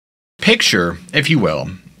Picture, if you will,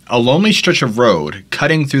 a lonely stretch of road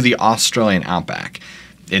cutting through the Australian outback.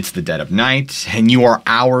 It's the dead of night, and you are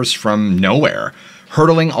hours from nowhere,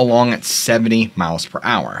 hurtling along at 70 miles per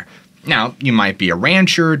hour. Now, you might be a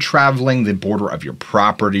rancher traveling the border of your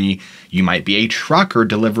property. You might be a trucker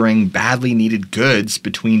delivering badly needed goods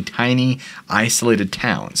between tiny, isolated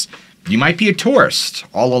towns. You might be a tourist,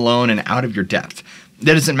 all alone and out of your depth.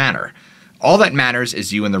 That doesn't matter. All that matters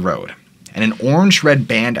is you and the road, and an orange-red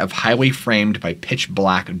band of highway framed by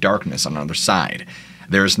pitch-black darkness on the other side.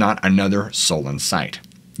 There is not another soul in sight.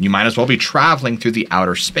 You might as well be traveling through the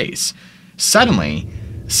outer space. Suddenly,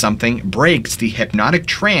 something breaks the hypnotic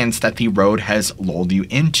trance that the road has lulled you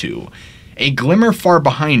into. A glimmer far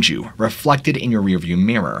behind you, reflected in your rearview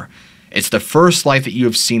mirror. It's the first light that you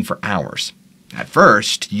have seen for hours. At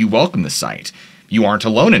first, you welcome the sight. You aren't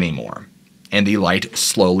alone anymore. And the light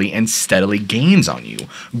slowly and steadily gains on you,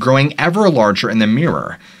 growing ever larger in the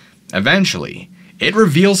mirror. Eventually, it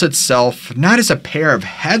reveals itself not as a pair of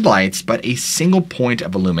headlights, but a single point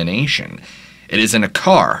of illumination. It isn't a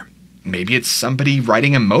car. Maybe it's somebody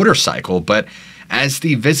riding a motorcycle, but as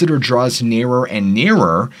the visitor draws nearer and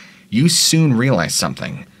nearer, you soon realize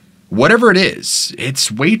something. Whatever it is,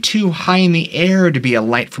 it's way too high in the air to be a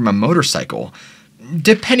light from a motorcycle.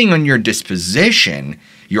 Depending on your disposition,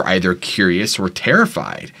 you're either curious or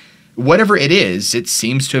terrified. Whatever it is, it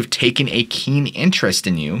seems to have taken a keen interest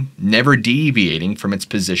in you, never deviating from its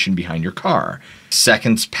position behind your car.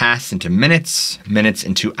 Seconds pass into minutes, minutes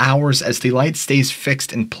into hours as the light stays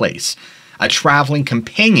fixed in place. A traveling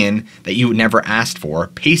companion that you never asked for,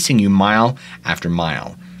 pacing you mile after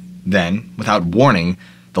mile. Then, without warning,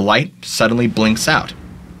 the light suddenly blinks out,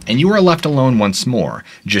 and you are left alone once more,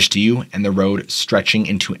 just you and the road stretching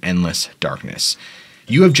into endless darkness.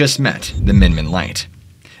 You have just met the Menman Light.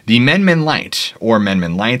 The Menman Light, or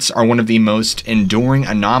Menman Lights, are one of the most enduring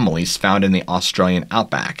anomalies found in the Australian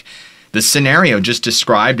outback. The scenario just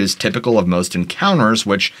described is typical of most encounters,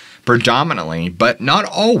 which predominantly, but not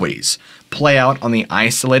always, play out on the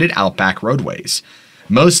isolated outback roadways.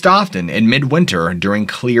 Most often in midwinter during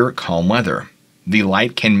clear, calm weather. The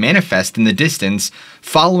light can manifest in the distance,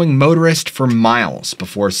 following motorists for miles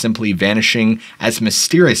before simply vanishing as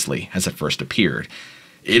mysteriously as it first appeared.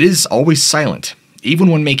 It is always silent,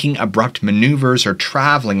 even when making abrupt maneuvers or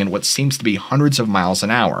traveling at what seems to be hundreds of miles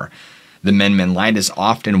an hour. The Menman Light is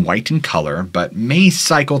often white in color, but may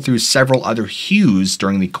cycle through several other hues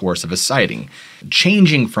during the course of a sighting,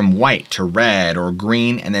 changing from white to red or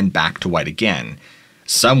green and then back to white again.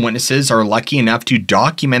 Some witnesses are lucky enough to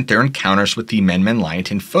document their encounters with the Menman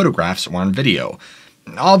Light in photographs or on video.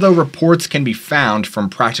 Although reports can be found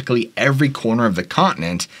from practically every corner of the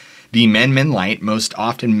continent, the Menman Light most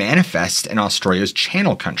often manifests in Australia's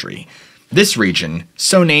Channel Country. This region,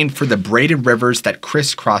 so named for the braided rivers that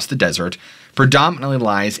crisscross the desert, predominantly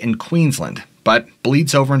lies in Queensland, but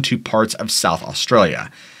bleeds over into parts of South Australia,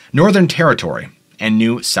 Northern Territory, and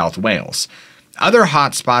New South Wales. Other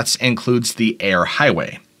hotspots includes the Eyre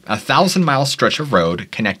Highway, a 1,000-mile stretch of road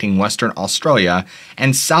connecting Western Australia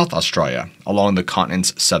and South Australia along the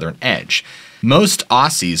continent's southern edge. Most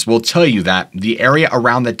Aussies will tell you that the area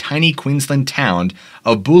around the tiny Queensland town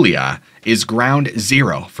of Boulia is ground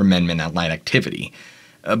zero for Menman Light activity.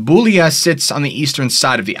 Boulia sits on the eastern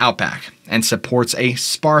side of the outback and supports a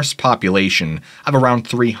sparse population of around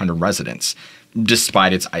 300 residents.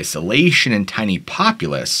 Despite its isolation and tiny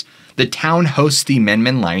populace, the town hosts the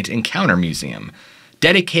Menman Light Encounter Museum,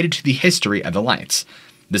 dedicated to the history of the lights.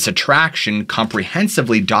 This attraction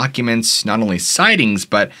comprehensively documents not only sightings,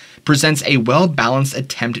 but presents a well-balanced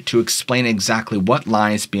attempt to explain exactly what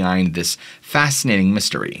lies behind this fascinating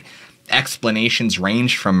mystery. Explanations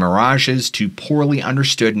range from mirages to poorly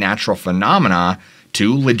understood natural phenomena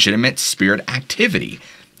to legitimate spirit activity,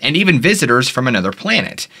 and even visitors from another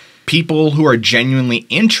planet. People who are genuinely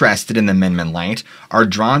interested in the Menman Light are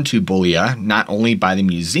drawn to Boulia not only by the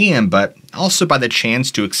museum, but also by the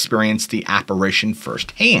chance to experience the apparition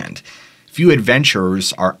firsthand. Few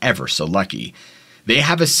adventurers are ever so lucky. They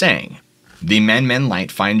have a saying, "The Menman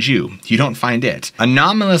Light finds you, you don't find it."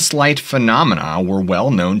 Anomalous light phenomena were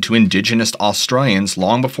well known to indigenous Australians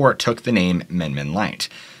long before it took the name Menman Light.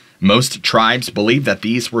 Most tribes believed that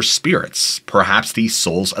these were spirits, perhaps the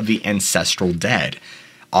souls of the ancestral dead.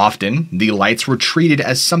 Often, the lights were treated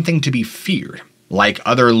as something to be feared. Like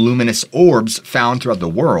other luminous orbs found throughout the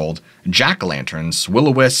world, jack-o'-lanterns,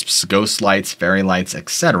 will-o'-wisps, ghost lights, fairy lights,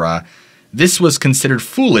 etc., this was considered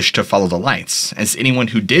foolish to follow the lights, as anyone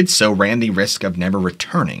who did so ran the risk of never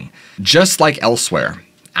returning. Just like elsewhere,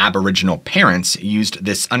 Aboriginal parents used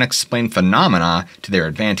this unexplained phenomena to their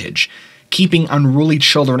advantage. keeping unruly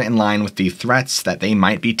children in line with the threats that they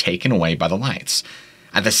might be taken away by the lights.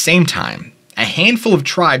 At the same time, a handful of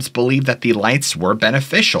tribes believed that the lights were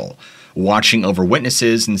beneficial, watching over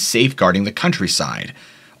witnesses and safeguarding the countryside.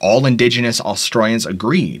 All indigenous Australians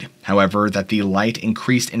agreed, however, that the light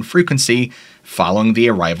increased in frequency following the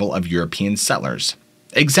arrival of European settlers.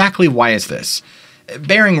 Exactly why is this?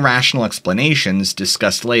 Bearing rational explanations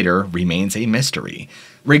discussed later remains a mystery.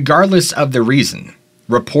 Regardless of the reason,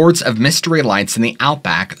 reports of mystery lights in the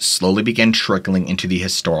outback slowly began trickling into the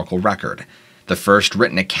historical record. The first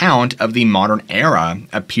written account of the modern era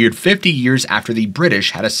appeared 50 years after the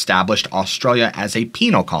British had established Australia as a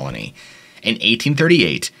penal colony. In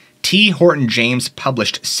 1838, T. Horton James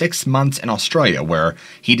published 6 Months in Australia, where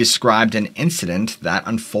he described an incident that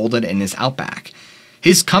unfolded in his outback.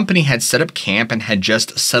 His company had set up camp and had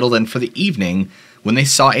just settled in for the evening when they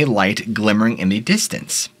saw a light glimmering in the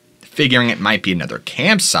distance. Figuring it might be another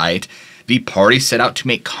campsite, the party set out to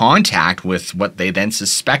make contact with what they then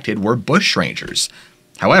suspected were bushrangers.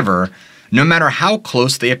 However, no matter how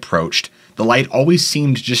close they approached, the light always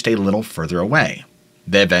seemed just a little further away.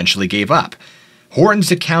 They eventually gave up.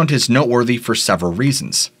 Horton's account is noteworthy for several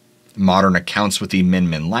reasons. Modern accounts with the Min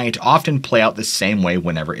Min light often play out the same way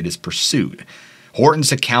whenever it is pursued.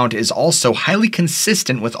 Horton's account is also highly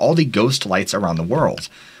consistent with all the ghost lights around the world,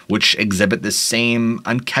 which exhibit the same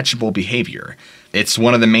uncatchable behavior. It's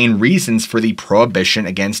one of the main reasons for the prohibition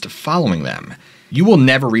against following them. You will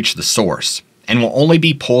never reach the source, and will only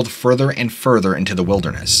be pulled further and further into the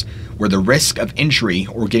wilderness, where the risk of injury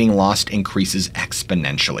or getting lost increases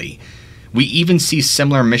exponentially. We even see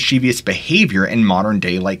similar mischievous behavior in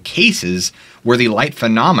modern-day like cases where the light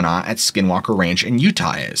phenomena at Skinwalker Ranch in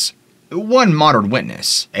Utah is. One modern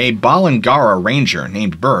witness, a Balangara ranger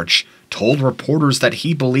named Birch, told reporters that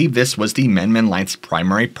he believed this was the Min Min light's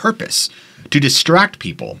primary purpose, to distract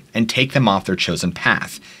people and take them off their chosen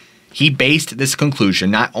path. He based this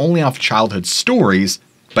conclusion not only off childhood stories,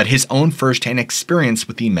 but his own first-hand experience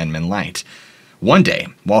with the Min Min light. One day,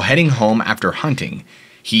 while heading home after hunting,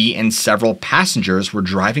 he and several passengers were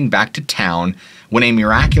driving back to town when a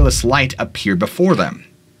miraculous light appeared before them.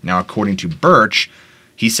 Now, according to Birch,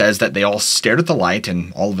 he says that they all stared at the light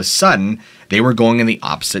and all of a sudden, they were going in the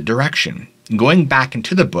opposite direction, going back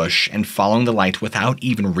into the bush and following the light without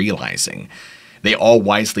even realizing. They all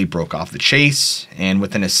wisely broke off the chase, and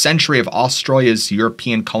within a century of Australia's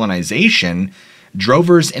European colonization,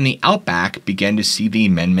 drovers in the outback began to see the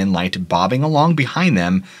Min Min light bobbing along behind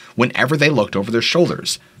them whenever they looked over their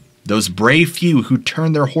shoulders. Those brave few who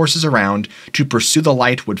turned their horses around to pursue the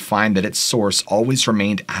light would find that its source always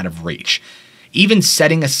remained out of reach. Even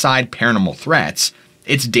setting aside paranormal threats,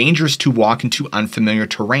 it's dangerous to walk into unfamiliar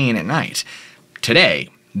terrain at night. Today,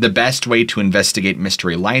 the best way to investigate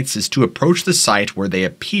mystery lights is to approach the site where they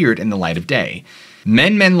appeared in the light of day.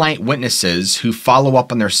 Min Min light witnesses who follow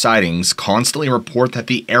up on their sightings constantly report that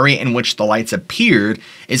the area in which the lights appeared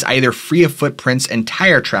is either free of footprints and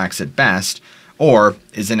tire tracks at best, or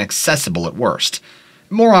is inaccessible at worst.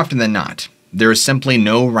 More often than not, there is simply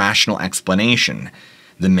no rational explanation.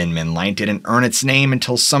 The Min Min light didn't earn its name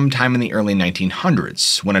until sometime in the early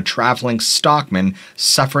 1900s, when a traveling stockman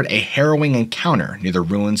suffered a harrowing encounter near the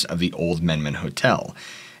ruins of the old Min Min Hotel.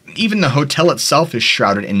 Even the hotel itself is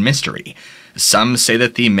shrouded in mystery. Some say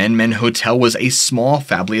that the Min Min Hotel was a small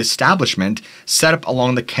family establishment set up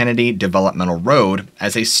along the Kennedy Developmental Road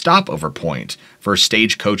as a stopover point for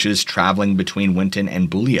stagecoaches traveling between Winton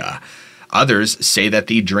and Boulia. Others say that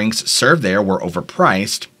the drinks served there were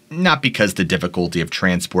overpriced, not because the difficulty of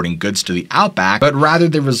transporting goods to the outback, but rather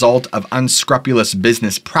the result of unscrupulous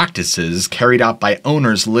business practices carried out by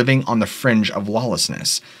owners living on the fringe of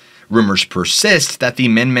lawlessness. Rumors persist that the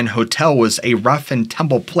Min Min Hotel was a rough and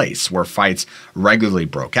tumble place where fights regularly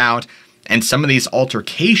broke out, and some of these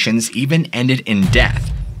altercations even ended in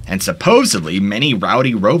death. And supposedly, many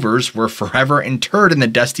rowdy rovers were forever interred in the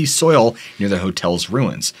dusty soil near the hotel's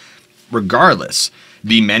ruins. Regardless,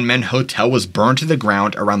 the Min Min Hotel was burned to the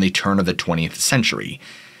ground around the turn of the 20th century,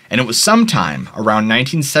 and it was sometime around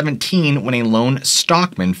 1917 when a lone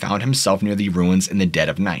stockman found himself near the ruins in the dead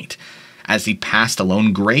of night. As he passed a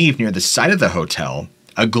lone grave near the side of the hotel,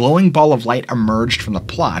 a glowing ball of light emerged from the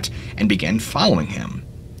plot and began following him.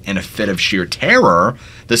 In a fit of sheer terror,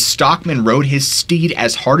 the stockman rode his steed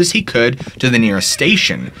as hard as he could to the nearest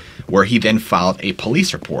station, where he then filed a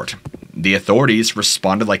police report. The authorities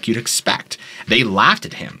responded like you'd expect. They laughed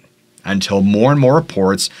at him, until more and more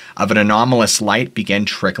reports of an anomalous light began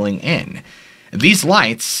trickling in. These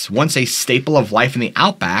lights, once a staple of life in the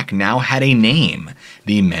outback, now had a name: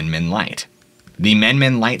 the Min Min light. The Min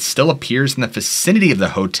Min light still appears in the vicinity of the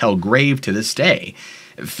hotel grave to this day.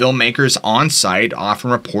 Filmmakers on site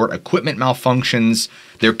often report equipment malfunctions,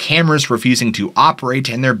 their cameras refusing to operate,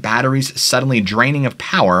 and their batteries suddenly draining of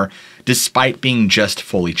power despite being just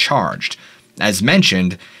fully charged. As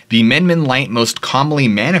mentioned, the Menman light most commonly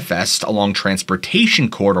manifests along transportation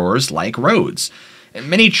corridors like roads.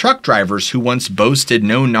 Many truck drivers who once boasted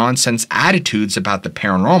no-nonsense attitudes about the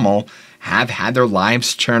paranormal have had their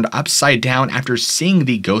lives turned upside down after seeing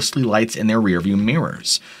the ghostly lights in their rearview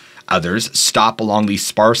mirrors. Others stop along the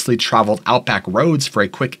sparsely traveled outback roads for a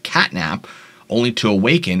quick catnap, only to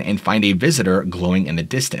awaken and find a visitor glowing in the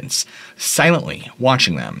distance, silently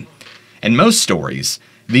watching them. In most stories,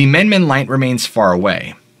 the Menman light remains far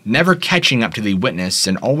away, never catching up to the witness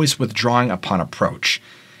and always withdrawing upon approach.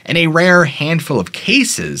 In a rare handful of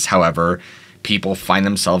cases, however, people find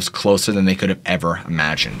themselves closer than they could have ever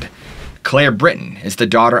imagined. Claire Britton is the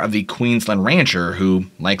daughter of the Queensland rancher who,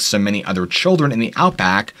 like so many other children in the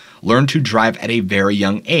outback, learned to drive at a very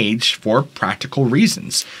young age for practical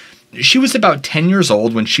reasons. She was about 10 years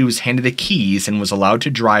old when she was handed the keys and was allowed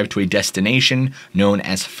to drive to a destination known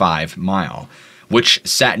as 5 Mile, which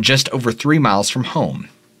sat just over 3 miles from home.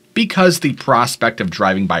 Because the prospect of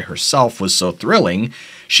driving by herself was so thrilling,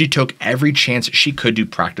 she took every chance she could to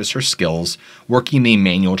practice her skills working the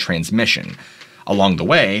manual transmission. Along the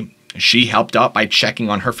way, she helped out by checking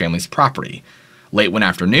on her family's property. Late one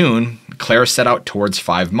afternoon, Claire set out towards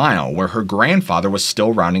 5 Mile, where her grandfather was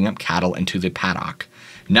still rounding up cattle into the paddock.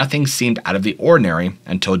 Nothing seemed out of the ordinary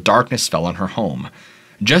until darkness fell on her home.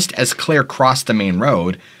 Just as Claire crossed the main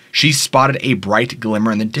road, she spotted a bright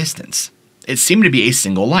glimmer in the distance. It seemed to be a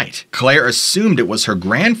single light. Claire assumed it was her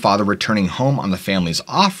grandfather returning home on the family's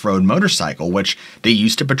off-road motorcycle, which they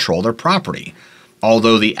used to patrol their property.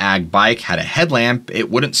 Although the ag bike had a headlamp, it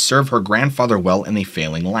wouldn't serve her grandfather well in the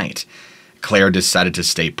failing light. Claire decided to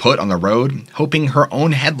stay put on the road, hoping her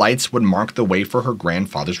own headlights would mark the way for her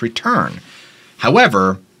grandfather's return.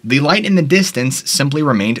 However, the light in the distance simply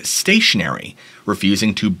remained stationary,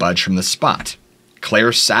 refusing to budge from the spot.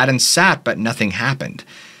 Claire sat and sat, but nothing happened.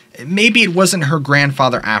 Maybe it wasn't her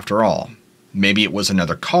grandfather after all. Maybe it was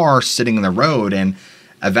another car sitting in the road, and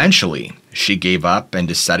eventually she gave up and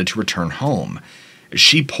decided to return home.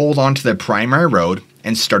 She pulled onto the primary road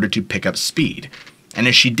and started to pick up speed. And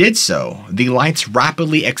as she did so, the lights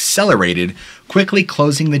rapidly accelerated, quickly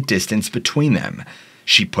closing the distance between them.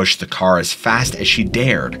 She pushed the car as fast as she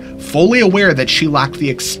dared, fully aware that she lacked the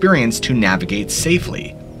experience to navigate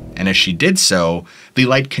safely. And as she did so, the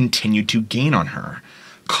light continued to gain on her.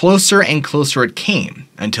 Closer and closer it came,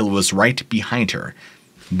 until it was right behind her.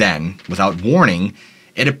 Then, without warning,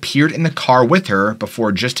 it appeared in the car with her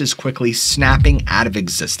before just as quickly snapping out of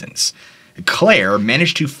existence. Claire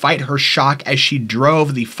managed to fight her shock as she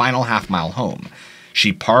drove the final half-mile home.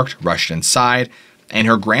 She parked, rushed inside, and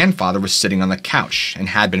her grandfather was sitting on the couch, and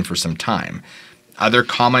had been for some time. Other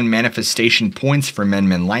common manifestation points for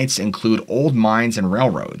Menman lights include old mines and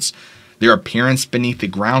railroads. Their appearance beneath the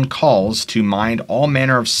ground calls to mind all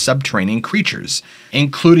manner of subterranean creatures,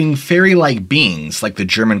 including fairy-like beings like the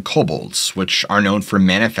German kobolds, which are known for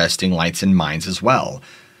manifesting lights in mines as well.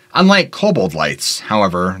 Unlike kobold lights,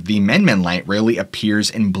 however, the Menman light rarely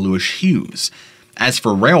appears in bluish hues. As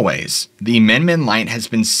for railways, the Menman light has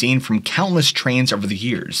been seen from countless trains over the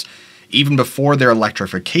years. Even before their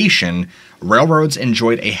electrification, railroads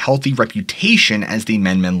enjoyed a healthy reputation as the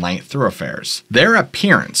Menman light thoroughfares. Their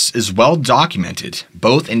appearance is well documented,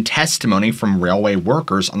 both in testimony from railway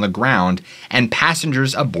workers on the ground and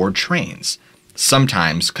passengers aboard trains.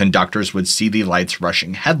 Sometimes conductors would see the lights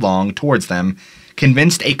rushing headlong towards them,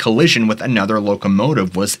 convinced a collision with another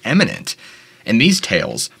locomotive was imminent. In these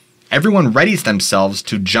tales, everyone readies themselves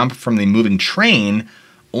to jump from the moving train,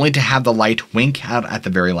 only to have the light wink out at the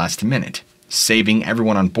very last minute, saving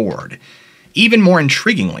everyone on board. Even more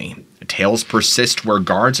intriguingly, tales persist where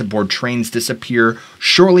guards aboard trains disappear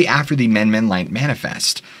shortly after the Menman light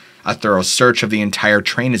manifest. A thorough search of the entire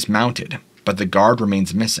train is mounted, but the guard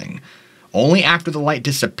remains missing. Only after the light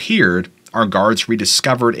disappeared are guards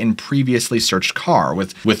rediscovered in previously searched car,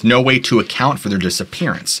 with no way to account for their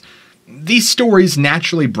disappearance. These stories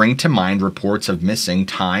naturally bring to mind reports of missing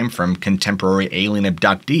time from contemporary alien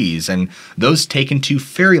abductees and those taken to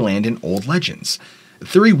fairyland in old legends.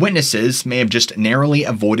 3 witnesses may have just narrowly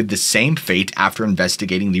avoided the same fate after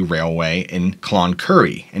investigating the railway in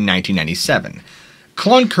Cloncurry in 1997.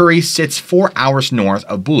 Cloncurry sits 4 hours north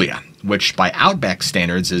of Boulia, which by Outback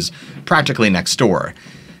standards is practically next door.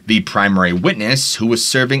 The primary witness, who was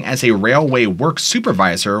serving as a railway work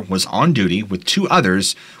supervisor, was on duty with 2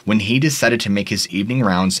 others when he decided to make his evening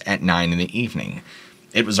rounds at 9 in the evening.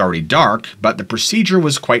 It was already dark, but the procedure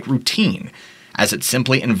was quite routine. as it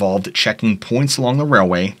simply involved checking points along the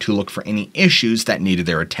railway to look for any issues that needed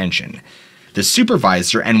their attention. The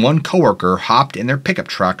supervisor and one coworker hopped in their pickup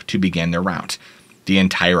truck to begin their route. The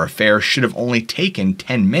entire affair should have only taken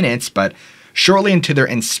 10 minutes, but shortly into their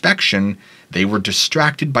inspection, they were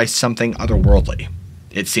distracted by something otherworldly.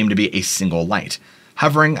 It seemed to be a single light,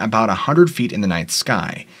 hovering about 100 feet in the night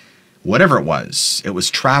sky. Whatever it was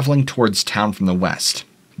traveling towards town from the west.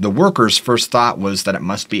 The workers' first thought was that it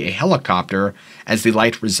must be a helicopter, as the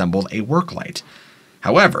light resembled a work light.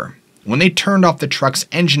 However, when they turned off the truck's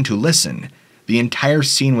engine to listen, the entire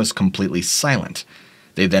scene was completely silent.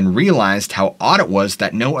 They then realized how odd it was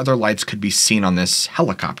that no other lights could be seen on this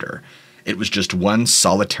helicopter. It was just one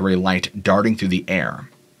solitary light darting through the air.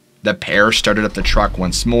 The pair started up the truck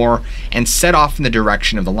once more and set off in the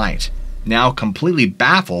direction of the light, now completely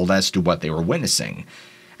baffled as to what they were witnessing.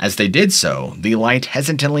 As they did so, the light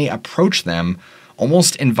hesitantly approached them,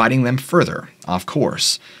 almost inviting them further off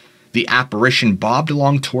course. The apparition bobbed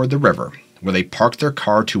along toward the river, where they parked their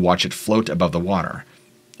car to watch it float above the water.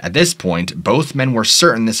 At this point, both men were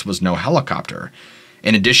certain this was no helicopter.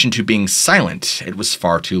 In addition to being silent, it was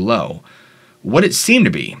far too low. What it seemed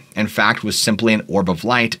to be, in fact, was simply an orb of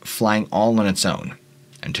light flying all on its own.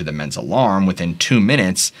 And to the men's alarm, within 2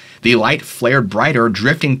 minutes, the light flared brighter,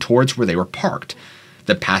 drifting towards where they were parked.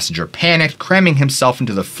 The passenger panicked, cramming himself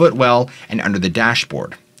into the footwell and under the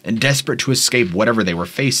dashboard, and desperate to escape whatever they were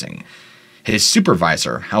facing. His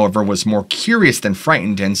supervisor, however, was more curious than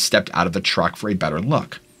frightened and stepped out of the truck for a better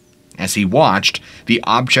look. As he watched, the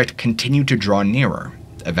object continued to draw nearer,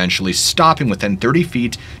 eventually stopping within 30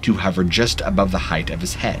 feet to hover just above the height of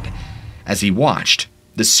his head. As he watched,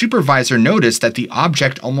 the supervisor noticed that the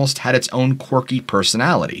object almost had its own quirky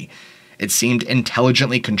personality. It seemed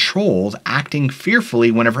intelligently controlled, acting fearfully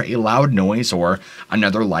whenever a loud noise or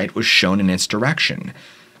another light was shown in its direction.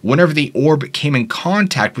 Whenever the orb came in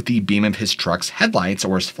contact with the beam of his truck's headlights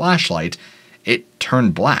or his flashlight, it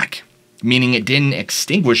turned black, meaning it didn't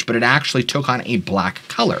extinguish, but it actually took on a black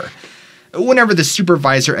color. Whenever the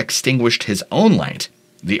supervisor extinguished his own light,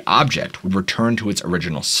 the object would return to its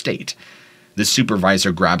original state. The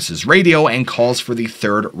supervisor grabs his radio and calls for the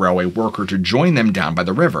third railway worker to join them down by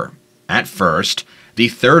the river. At first, the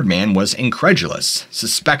third man was incredulous,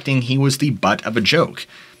 suspecting he was the butt of a joke.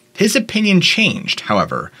 His opinion changed,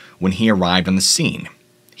 however, when he arrived on the scene.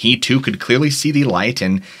 He too could clearly see the light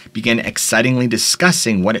and began excitingly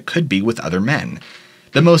discussing what it could be with other men,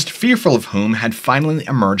 the most fearful of whom had finally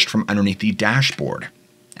emerged from underneath the dashboard.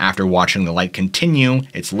 After watching the light continue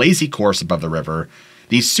its lazy course above the river,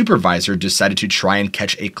 the supervisor decided to try and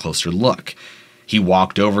catch a closer look. He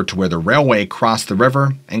walked over to where the railway crossed the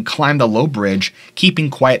river and climbed the low bridge, keeping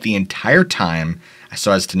quiet the entire time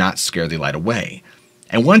so as to not scare the light away.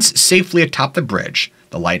 And once safely atop the bridge,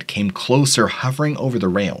 the light came closer, hovering over the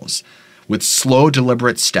rails. With slow,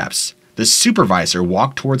 deliberate steps, the supervisor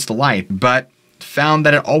walked towards the light, but found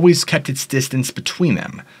that it always kept its distance between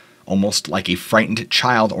them, almost like a frightened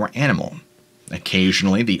child or animal.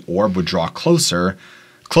 Occasionally, the orb would draw closer,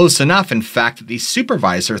 close enough, in fact, that the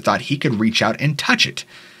supervisor thought he could reach out and touch it.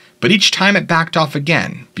 But each time it backed off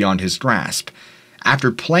again, beyond his grasp.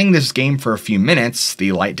 After playing this game for a few minutes,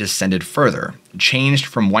 the light descended further, changed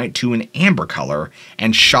from white to an amber color,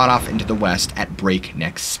 and shot off into the west at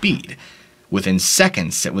breakneck speed. Within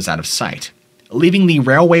seconds, it was out of sight, leaving the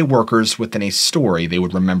railway workers within a story they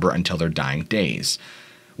would remember until their dying days.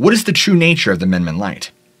 What is the true nature of the Menman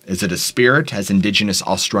light? Is it a spirit, as indigenous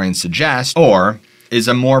Australians suggest, or is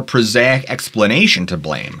a more prosaic explanation to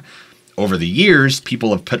blame? Over the years,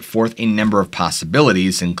 people have put forth a number of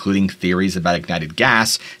possibilities, including theories about ignited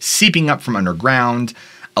gas seeping up from underground,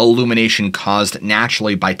 illumination caused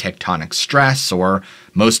naturally by tectonic stress, or,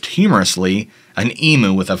 most humorously, an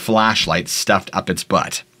emu with a flashlight stuffed up its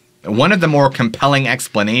butt. One of the more compelling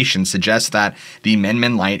explanations suggests that the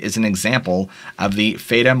Menman light is an example of the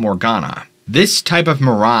Fata Morgana. This type of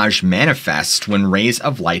mirage manifests when rays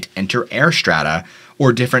of light enter air strata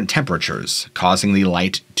or different temperatures, causing the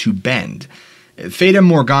light to bend. Fata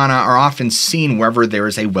Morgana are often seen wherever there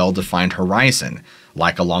is a well-defined horizon,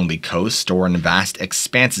 like along the coast or in vast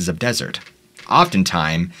expanses of desert.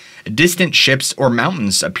 Oftentimes, distant ships or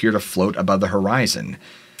mountains appear to float above the horizon.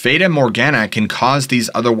 Fata Morgana can cause these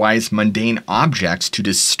otherwise mundane objects to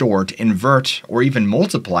distort, invert, or even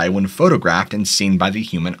multiply when photographed and seen by the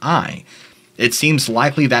human eye. It seems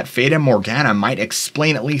likely that Fata Morgana might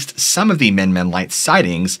explain at least some of the Menman light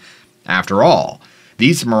sightings. After all,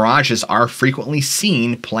 these mirages are frequently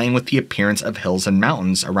seen playing with the appearance of hills and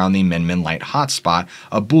mountains around the Menman light hotspot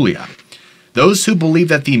of Boulia. Those who believe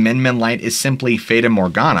that the Min light is simply Fata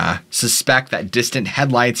Morgana suspect that distant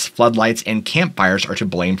headlights, floodlights, and campfires are to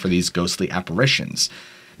blame for these ghostly apparitions.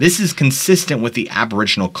 This is consistent with the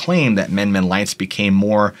Aboriginal claim that Min lights became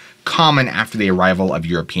more common after the arrival of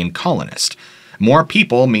European colonists. More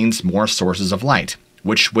people means more sources of light,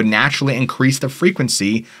 which would naturally increase the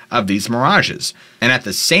frequency of these mirages. And at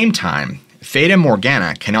the same time, Fata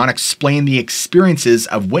Morgana cannot explain the experiences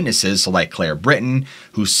of witnesses like Claire Britton,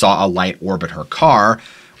 who saw a light orbit her car,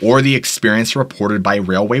 or the experience reported by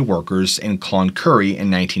railway workers in Cloncurry in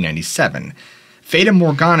 1997. Fata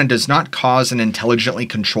Morgana does not cause an intelligently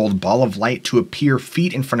controlled ball of light to appear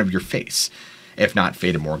feet in front of your face. If not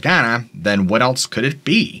Fata Morgana, then what else could it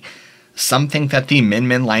be? Some think that the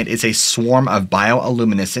Min light is a swarm of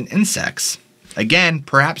bioluminescent insects. Again,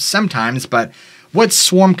 perhaps sometimes, but what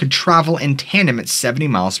swarm could travel in tandem at 70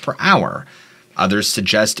 miles per hour? Others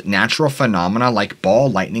suggest natural phenomena like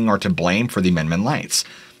ball lightning are to blame for the Min lights.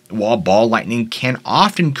 While ball lightning can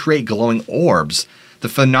often create glowing orbs, the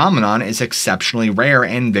phenomenon is exceptionally rare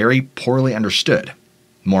and very poorly understood.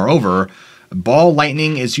 Moreover, ball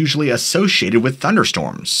lightning is usually associated with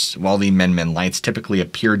thunderstorms, while the Min lights typically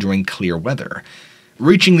appear during clear weather.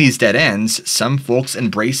 Reaching these dead ends, some folks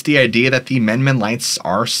embrace the idea that the Min lights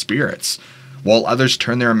are spirits, while others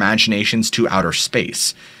turn their imaginations to outer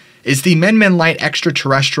space. Is the Min light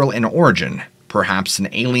extraterrestrial in origin, perhaps an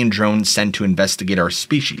alien drone sent to investigate our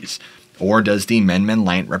species? Or does the Min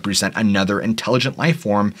light represent another intelligent life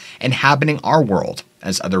form inhabiting our world,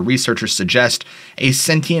 as other researchers suggest, a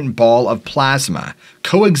sentient ball of plasma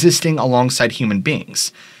coexisting alongside human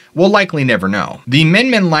beings? We'll likely never know. The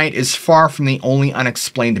Min light is far from the only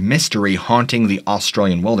unexplained mystery haunting the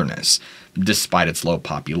Australian wilderness. Despite its low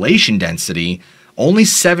population density, only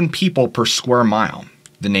 7 people per square mile,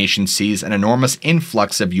 the nation sees an enormous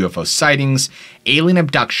influx of UFO sightings, alien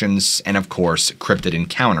abductions, and of course, cryptid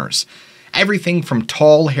encounters. Everything from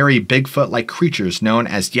tall, hairy Bigfoot-like creatures known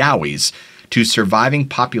as yowies to surviving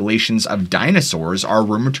populations of dinosaurs are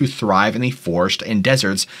rumored to thrive in the forest and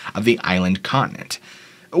deserts of the island continent.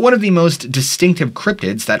 One of the most distinctive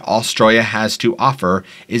cryptids that Australia has to offer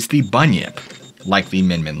is the bunyip. Like the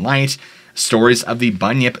Min light, stories of the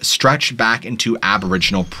bunyip stretch back into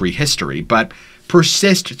Aboriginal prehistory, but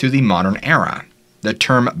persist through the modern era. The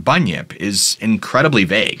term bunyip is incredibly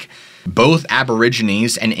vague. Both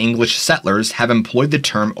Aborigines and English settlers have employed the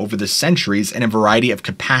term over the centuries in a variety of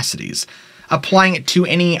capacities, applying it to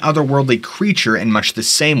any otherworldly creature in much the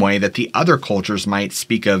same way that the other cultures might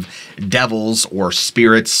speak of devils or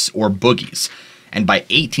spirits or boogies. And by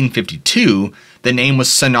 1852, the name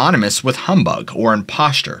was synonymous with humbug or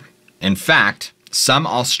impostor. In fact, some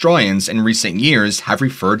Australians in recent years have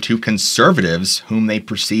referred to conservatives whom they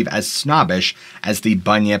perceive as snobbish as the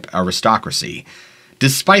bunyip aristocracy.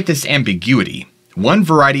 Despite this ambiguity, one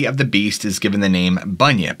variety of the beast is given the name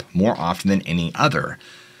bunyip more often than any other.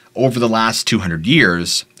 Over the last 200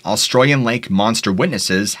 years, Australian lake monster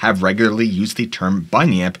witnesses have regularly used the term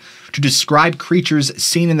bunyip to describe creatures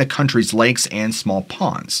seen in the country's lakes and small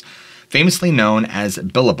ponds, famously known as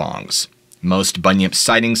billabongs. Most bunyip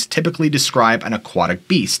sightings typically describe an aquatic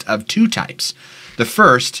beast of 2 types. The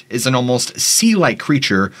first is an almost sea-like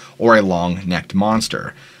creature or a long-necked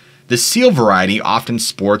monster. The seal variety often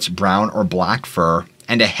sports brown or black fur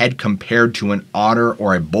and a head compared to an otter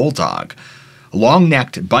or a bulldog.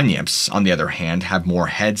 Long-necked bunyips, on the other hand, have more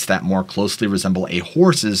heads that more closely resemble a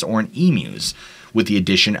horse's or an emu's, with the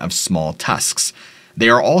addition of small tusks. They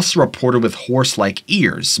are also reported with horse-like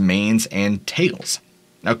ears, manes, and tails.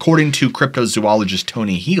 According to cryptozoologist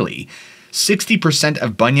Tony Healy, 60%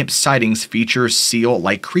 of bunyip sightings feature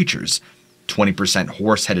seal-like creatures, 20%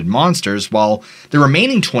 horse-headed monsters, while the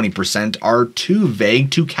remaining 20% are too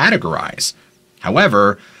vague to categorize.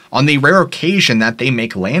 However, on the rare occasion that they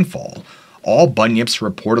make landfall, all bunyips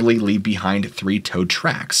reportedly leave behind 3-toed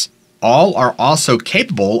tracks. All are also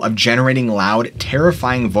capable of generating loud,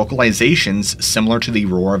 terrifying vocalizations similar to the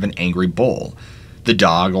roar of an angry bull. The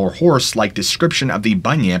dog or horse-like description of the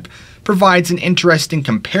bunyip provides an interesting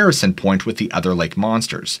comparison point with the other lake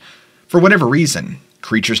monsters. For whatever reason,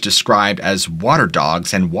 creatures described as water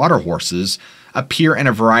dogs and water horses appear in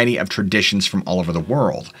a variety of traditions from all over the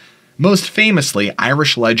world. Most famously,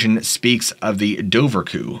 Irish legend speaks of the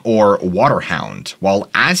Dovercoo, or water hound, while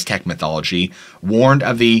Aztec mythology warned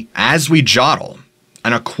of the Azhuijotl,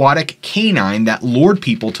 an aquatic canine that lured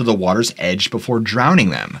people to the water's edge before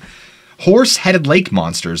drowning them. Horse-headed lake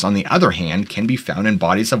monsters, on the other hand, can be found in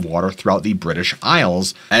bodies of water throughout the British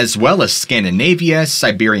Isles, as well as Scandinavia,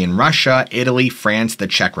 Siberian Russia, Italy, France, the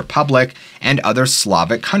Czech Republic, and other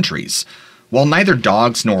Slavic countries. While neither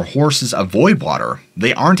dogs nor horses avoid water,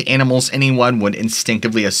 they aren't animals anyone would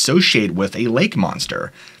instinctively associate with a lake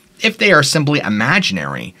monster. If they are simply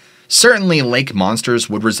imaginary, certainly lake monsters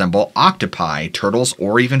would resemble octopi, turtles,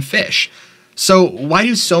 or even fish. So why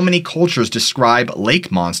do so many cultures describe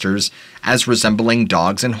lake monsters as resembling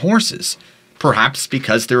dogs and horses? Perhaps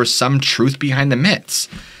because there is some truth behind the myths.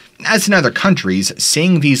 As in other countries,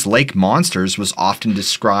 seeing these lake monsters was often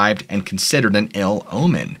described and considered an ill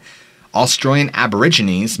omen. Australian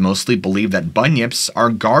Aborigines mostly believe that bunyips are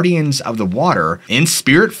guardians of the water in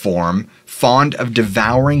spirit form, fond of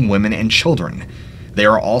devouring women and children. They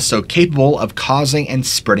are also capable of causing and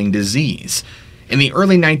spreading disease. In the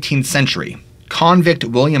early 19th century, convict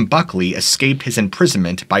William Buckley escaped his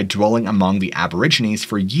imprisonment by dwelling among the Aborigines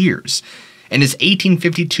for years. In his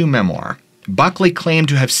 1852 memoir, Buckley claimed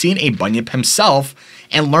to have seen a bunyip himself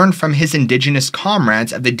and learned from his indigenous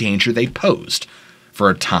comrades of the danger they posed. For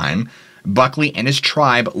a time, Buckley and his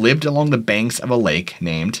tribe lived along the banks of a lake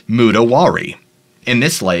named Mudawari. In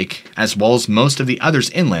this lake, as well as most of the others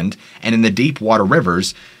inland and in the deep water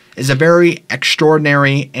rivers, is a very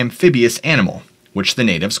extraordinary amphibious animal, which the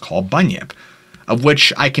natives call bunyip, of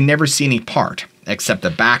which I can never see any part, except the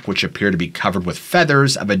back, which appeared to be covered with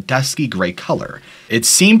feathers of a dusky gray color. It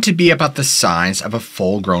seemed to be about the size of a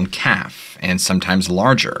full-grown calf, and sometimes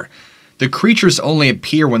larger. The creatures only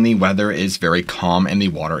appear when the weather is very calm and the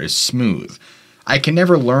water is smooth. I can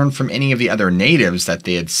never learn from any of the other natives that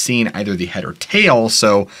they had seen either the head or tail,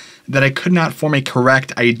 so that I could not form a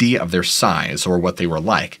correct idea of their size or what they were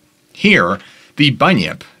like. Here, the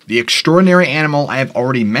bunyip, the extraordinary animal I have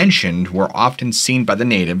already mentioned, were often seen by the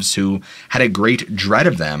natives who had a great dread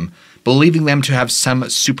of them, believing them to have some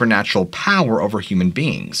supernatural power over human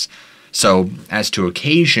beings, so as to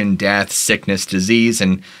occasion death, sickness, disease,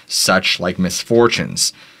 and such like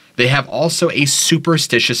misfortunes. They have also a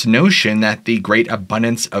superstitious notion that the great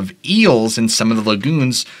abundance of eels in some of the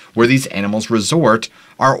lagoons where these animals resort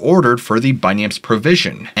are ordered for the bunyip's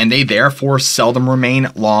provision, and they therefore seldom remain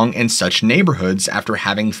long in such neighborhoods after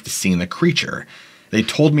having seen the creature. They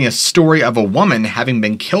told me a story of a woman having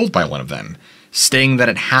been killed by one of them, stating that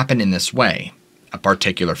it happened in this way. A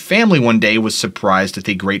particular family one day was surprised at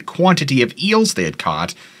the great quantity of eels they had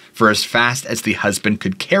caught, for as fast as the husband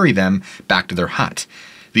could carry them back to their hut,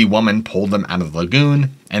 the woman pulled them out of the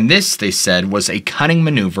lagoon, and this, they said, was a cunning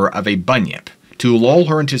maneuver of a bunyip to lull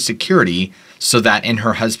her into security so that in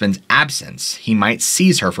her husband's absence he might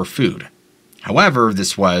seize her for food. However,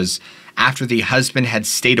 this was after the husband had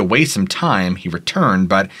stayed away some time. He returned,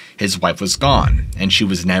 but his wife was gone, and she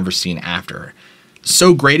was never seen after.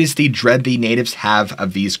 So great is the dread the natives have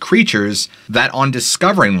of these creatures that on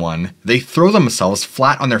discovering one, they throw themselves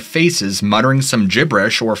flat on their faces, muttering some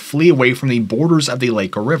gibberish, or flee away from the borders of the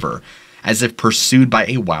lake or river, as if pursued by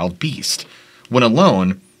a wild beast. When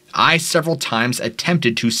alone, I several times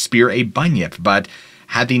attempted to spear a bunyip, but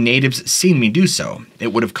had the natives seen me do so,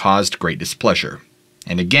 it would have caused great displeasure.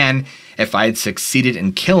 And again, if I had succeeded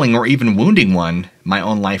in killing or even wounding one, my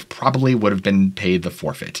own life probably would have been paid the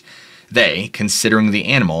forfeit. They, considering the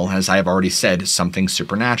animal, as I have already said, something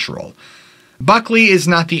supernatural. Buckley is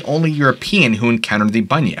not the only European who encountered the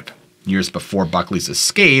bunyip. Years before Buckley's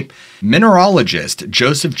escape, mineralogist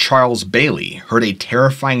Joseph Charles Bailey heard a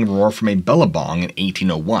terrifying roar from a billabong in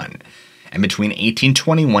 1801. And between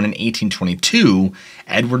 1821 and 1822,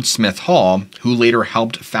 Edward Smith Hall, who later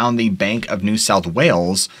helped found the Bank of New South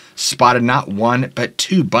Wales, spotted not one but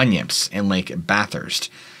two bunyips in Lake Bathurst,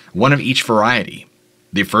 one of each variety.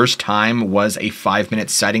 The first time was a 5-minute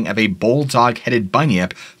sighting of a bulldog-headed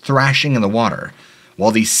bunyip thrashing in the water,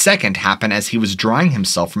 while the second happened as he was drying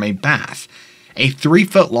himself from a bath. A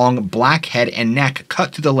 3-foot-long black head and neck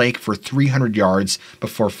cut through the lake for 300 yards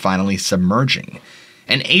before finally submerging.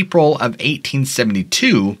 In April of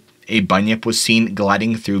 1872, a bunyip was seen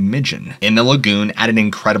gliding through Migeon in the lagoon at an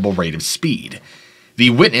incredible rate of speed. The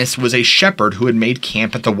witness was a shepherd who had made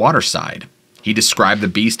camp at the waterside. He described the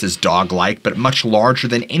beast as dog-like, but much larger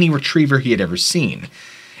than any retriever he had ever seen.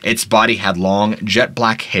 Its body had long,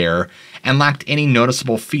 jet-black hair and lacked any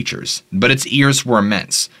noticeable features, but its ears were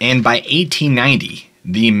immense. And by 1890,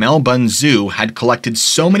 the Melbourne Zoo had collected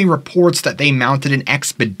so many reports that they mounted an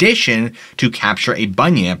expedition to capture a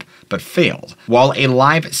bunyip, but failed. While a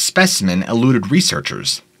live specimen eluded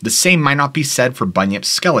researchers, the same might not be said for bunyip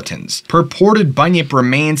skeletons. Purported bunyip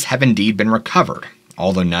remains have indeed been recovered,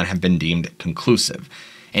 although none have been deemed conclusive.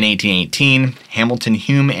 In 1818, Hamilton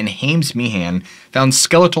Hume and Hames Meehan found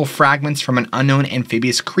skeletal fragments from an unknown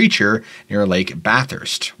amphibious creature near Lake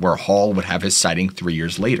Bathurst, where Hall would have his sighting 3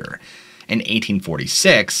 years later. In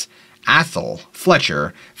 1846, Athol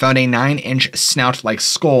Fletcher found a 9-inch snout-like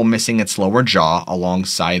skull missing its lower jaw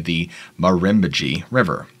alongside the Murrumbidgee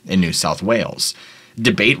River in New South Wales.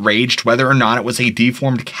 Debate raged whether or not it was a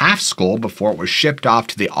deformed calf skull before it was shipped off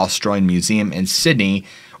to the Australian Museum in Sydney,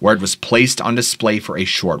 where it was placed on display for a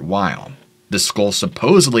short while. The skull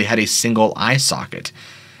supposedly had a single eye socket.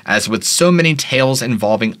 As with so many tales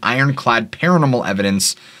involving ironclad paranormal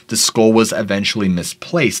evidence, the skull was eventually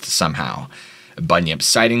misplaced somehow. Bunyip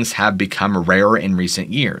sightings have become rarer in recent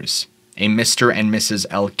years. A Mr. and Mrs.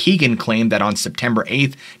 L. Keegan claimed that on September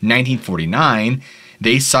 8, 1949,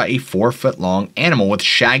 they saw a 4-foot-long animal with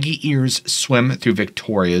shaggy ears swim through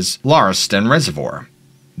Victoria's Lauriston Reservoir.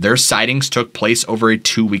 Their sightings took place over a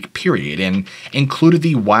 2-week period and included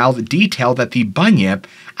the wild detail that the bunyip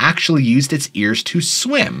actually used its ears to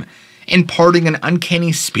swim, imparting an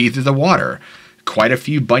uncanny speed through the water. Quite a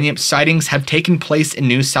few bunyip sightings have taken place in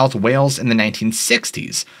New South Wales in the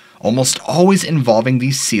 1960s, almost always involving the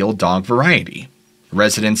seal dog variety.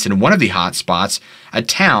 Residents in one of the hotspots, a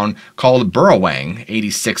town called Burrawang,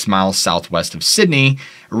 86 miles southwest of Sydney,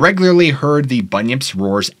 regularly heard the bunyip's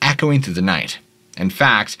roars echoing through the night. In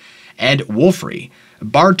fact, Ed Wolfrey, a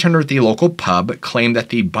bartender at the local pub, claimed that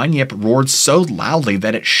the bunyip roared so loudly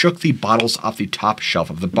that it shook the bottles off the top shelf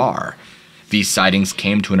of the bar. These sightings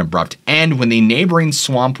came to an abrupt end when the neighboring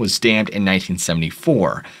swamp was dammed in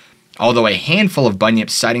 1974. Although a handful of bunyip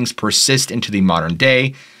sightings persist into the modern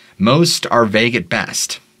day, most are vague at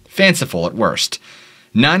best, fanciful at worst.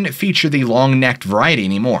 None feature the long-necked variety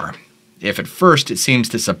anymore. If at first it seems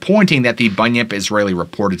disappointing that the bunyip is rarely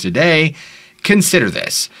reported today, consider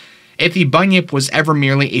this. If the bunyip was ever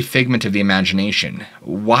merely a figment of the imagination,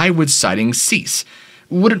 why would sightings cease?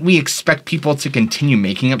 Wouldn't we expect people to continue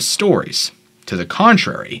making up stories? To the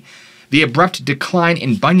contrary, the abrupt decline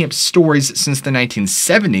in bunyip stories since the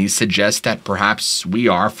 1970s suggests that perhaps we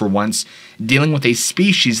are, for once, dealing with a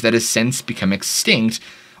species that has since become extinct,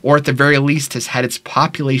 or at the very least has had its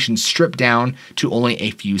population stripped down to only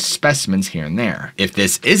a few specimens here and there. If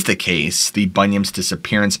this is the case, the bunyip's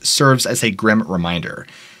disappearance serves as a grim reminder.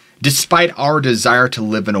 Despite our desire to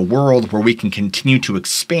live in a world where we can continue to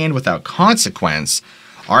expand without consequence,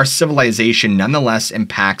 our civilization nonetheless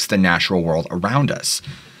impacts the natural world around us.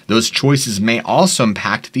 Those choices may also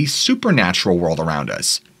impact the supernatural world around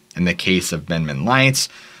us. In the case of Menman lights,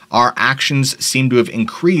 our actions seem to have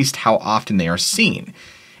increased how often they are seen.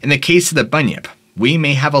 In the case of the bunyip, we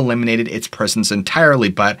may have eliminated its presence entirely,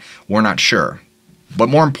 but we're not sure. But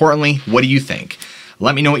more importantly, what do you think?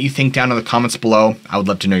 Let me know what you think down in the comments below. I would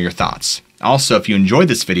love to know your thoughts. Also, if you enjoyed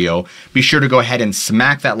this video, be sure to go ahead and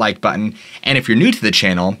smack that like button. And if you're new to the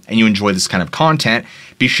channel and you enjoy this kind of content,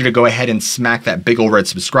 be sure to go ahead and smack that big old red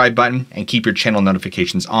subscribe button and keep your channel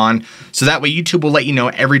notifications on, so that way YouTube will let you know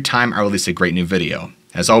every time I release a great new video.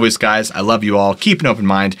 As always, guys, I love you all. Keep an open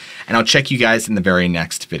mind, and I'll check you guys in the very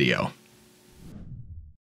next video.